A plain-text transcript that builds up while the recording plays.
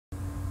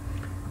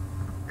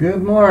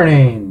Good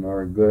morning,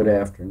 or good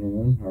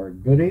afternoon, or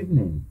good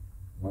evening,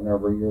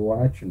 whenever you're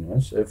watching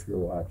this. If you're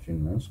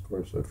watching this, of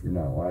course, if you're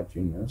not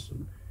watching this,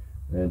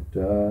 it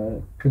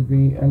could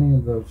be any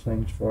of those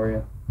things for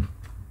you.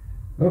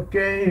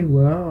 Okay,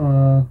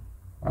 well,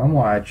 I'm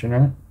watching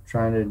it,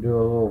 trying to do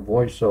a little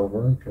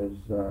voiceover because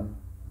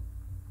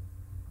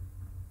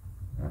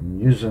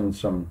I'm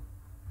using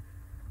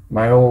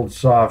my old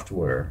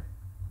software,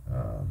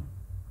 uh,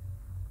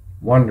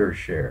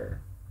 Wondershare,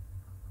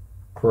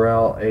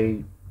 Corel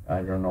 8.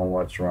 I don't know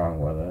what's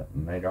wrong with it,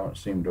 and they don't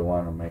seem to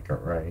want to make it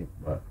right.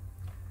 But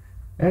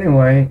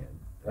anyway,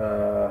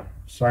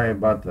 sorry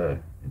about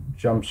it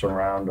jumps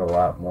around a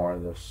lot more,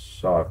 this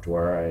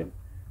software.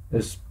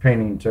 This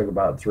painting took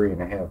about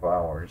 3.5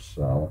 hours,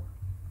 so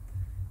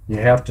you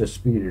have to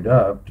speed it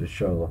up to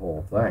show the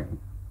whole thing.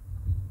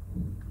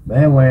 But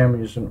anyway, I'm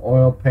using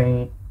oil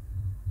paint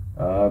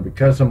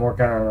because I'm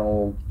working on an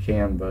old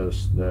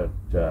canvas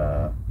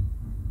that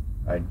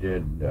I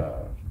did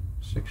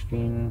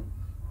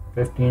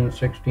 15,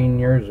 16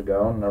 years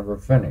ago, never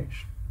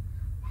finished.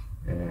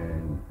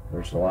 And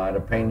there's a lot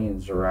of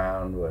paintings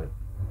around with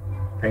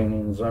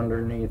paintings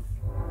underneath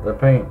the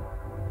paint.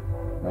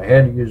 And I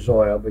had to use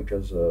oil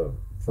because the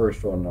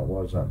first one that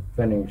wasn't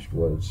finished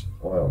was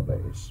oil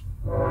based.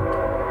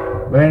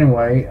 But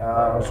anyway,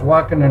 I was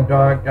walking the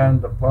dog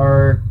down to the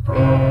park,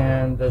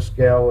 and this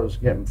gal was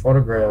getting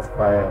photographed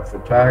by a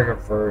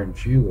photographer, and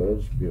she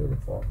was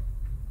beautiful.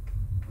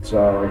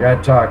 So I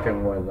got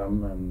talking with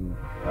him and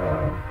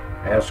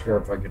asked her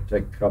if I could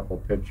take a couple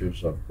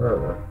pictures of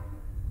her,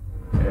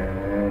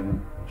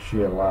 and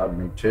she allowed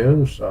me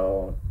to.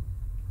 So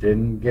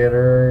didn't get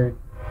her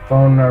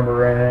phone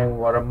number or anything.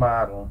 What a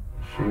model.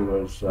 She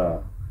was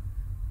a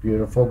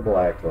beautiful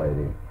black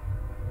lady.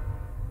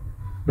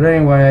 But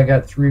anyway, I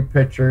got 3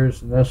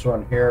 pictures, and this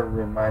one here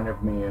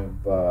reminded me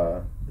of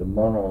the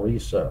Mona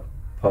Lisa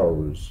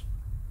pose.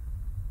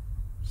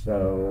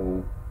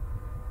 So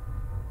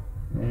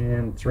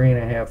in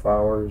 3.5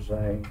 hours,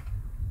 I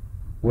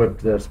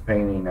whipped this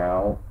painting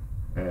out,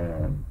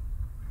 and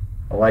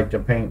I like to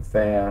paint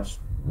fast,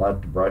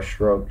 let the brush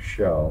strokes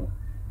show.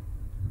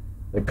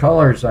 The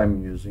colors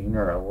I'm using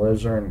are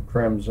alizarin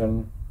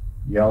crimson,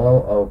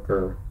 yellow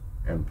ochre,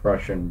 and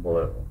Prussian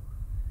blue.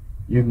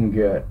 You can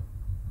get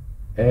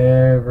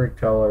every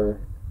color,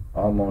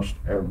 almost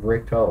every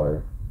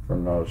color,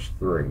 from those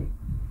 3,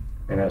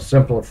 and it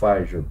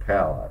simplifies your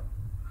palette.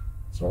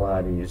 It's a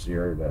lot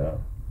easier to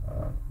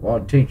well,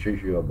 it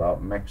teaches you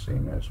about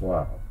mixing as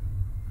well.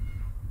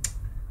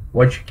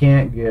 What you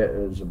can't get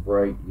is a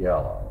bright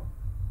yellow,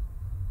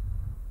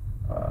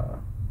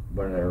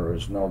 but there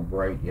was no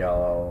bright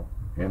yellow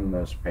in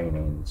this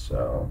painting,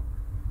 so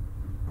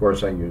of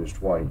course I used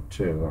white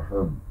too.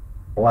 Her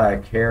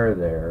black hair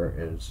there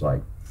is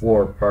like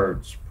 4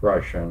 parts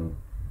Prussian,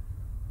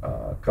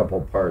 a couple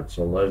parts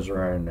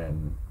alizarin,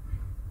 and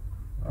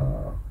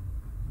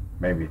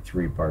maybe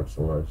 3 parts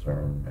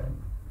alizarin,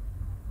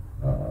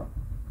 and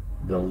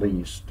the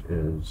least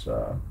is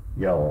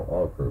yellow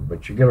ochre.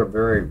 But you get a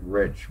very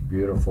rich,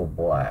 beautiful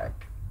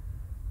black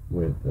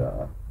with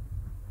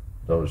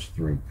those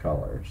 3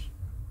 colors.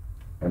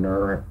 And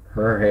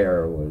her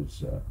hair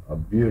was a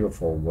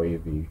beautiful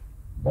wavy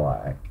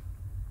black.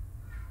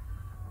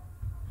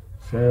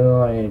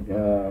 So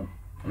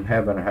I'm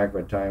having a heck of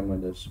a time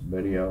with this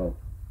video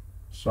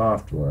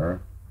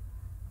software.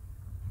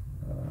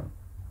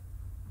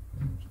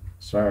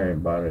 Sorry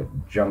about it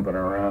jumping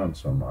around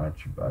so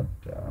much, but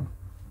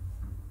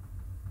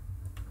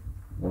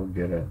we'll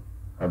get it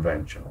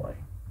eventually.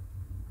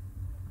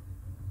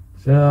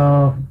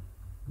 So,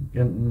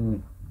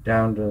 getting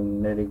down to the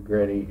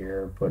nitty-gritty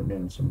here, putting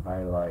in some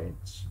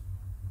highlights.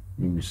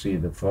 You can see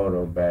the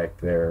photo back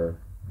there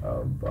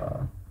of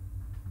the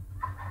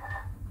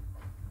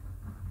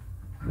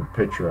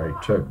picture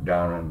I took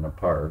down in the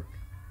park.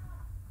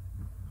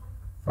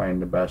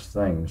 Find the best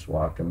things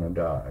walking the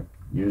dog.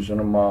 Using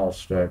a maul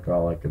stick,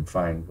 all I could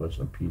find was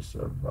a piece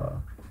of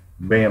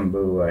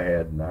bamboo I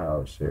had in the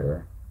house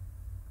here.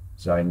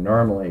 So I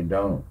normally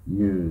don't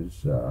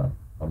use a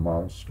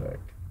maul stick,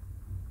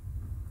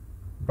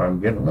 but I'm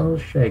getting a little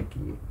shaky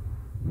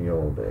in the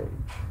old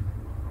age.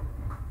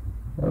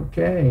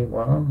 Okay,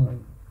 well,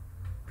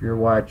 if you're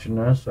watching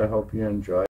this, I hope you enjoy.